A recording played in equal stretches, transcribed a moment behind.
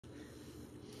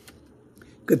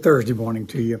Good Thursday morning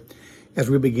to you. As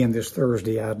we begin this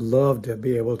Thursday, I'd love to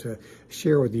be able to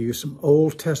share with you some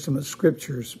Old Testament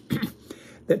scriptures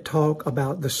that talk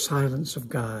about the silence of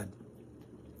God.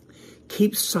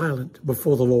 Keep silent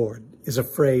before the Lord is a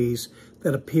phrase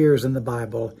that appears in the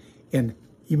Bible in,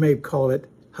 you may call it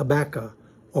Habakkuk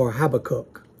or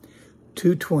Habakkuk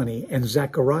 2:20 and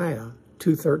Zechariah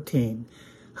 2:13.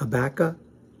 Habakkuk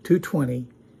 2:20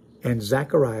 and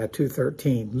Zechariah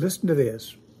 2:13. Listen to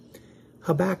this.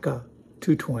 Habakkuk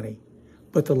 2:20.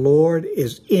 But the Lord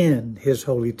is in his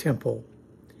holy temple.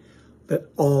 Let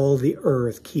all the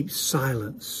earth keep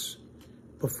silence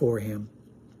before him.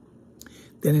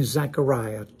 Then in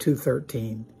Zechariah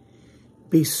 2:13,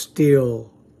 be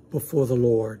still before the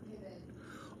Lord,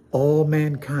 all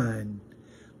mankind,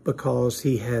 because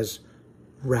he has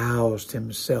roused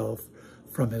himself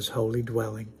from his holy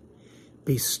dwelling.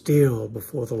 Be still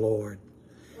before the Lord.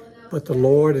 But the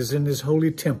Lord is in his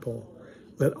holy temple.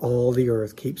 Let all the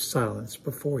earth keep silence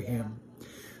before him.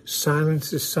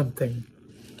 Silence is something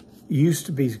used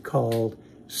to be called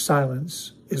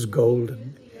silence is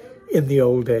golden in the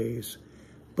old days.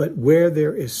 But where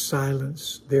there is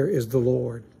silence, there is the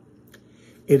Lord.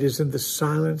 It is in the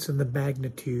silence and the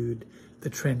magnitude,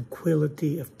 the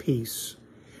tranquility of peace,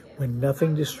 when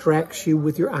nothing distracts you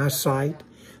with your eyesight,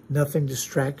 nothing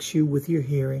distracts you with your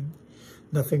hearing,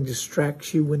 nothing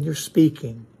distracts you when you're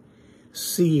speaking,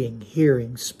 seeing,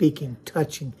 hearing, speaking,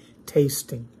 touching,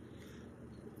 tasting.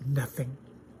 Nothing.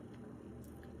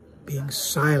 Being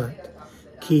silent,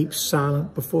 keep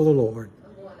silent before the Lord,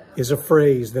 is a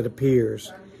phrase that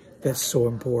appears that's so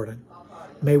important.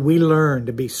 May we learn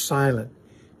to be silent.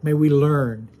 May we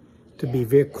learn to be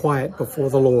very quiet before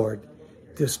the Lord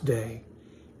this day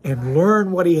and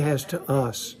learn what he has to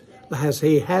us, as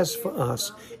he has for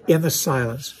us in the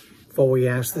silence. For we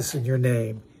ask this in your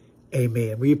name.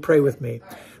 Amen. Will you pray with me?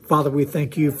 Father, we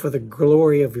thank you for the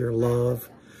glory of your love,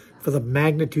 for the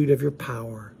magnitude of your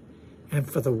power, and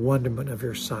for the wonderment of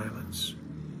your silence.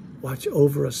 Watch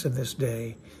over us in this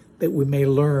day, that we may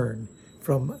learn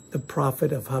from the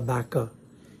prophet of Habakkuk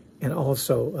and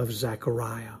also of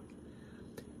Zechariah,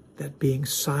 that being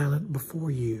silent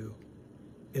before you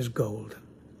is golden.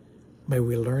 May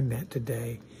we learn that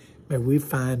today. May we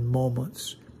find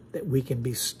moments that we can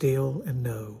be still and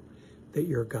know that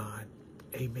you're God.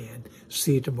 Amen.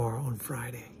 See you tomorrow on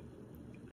Friday.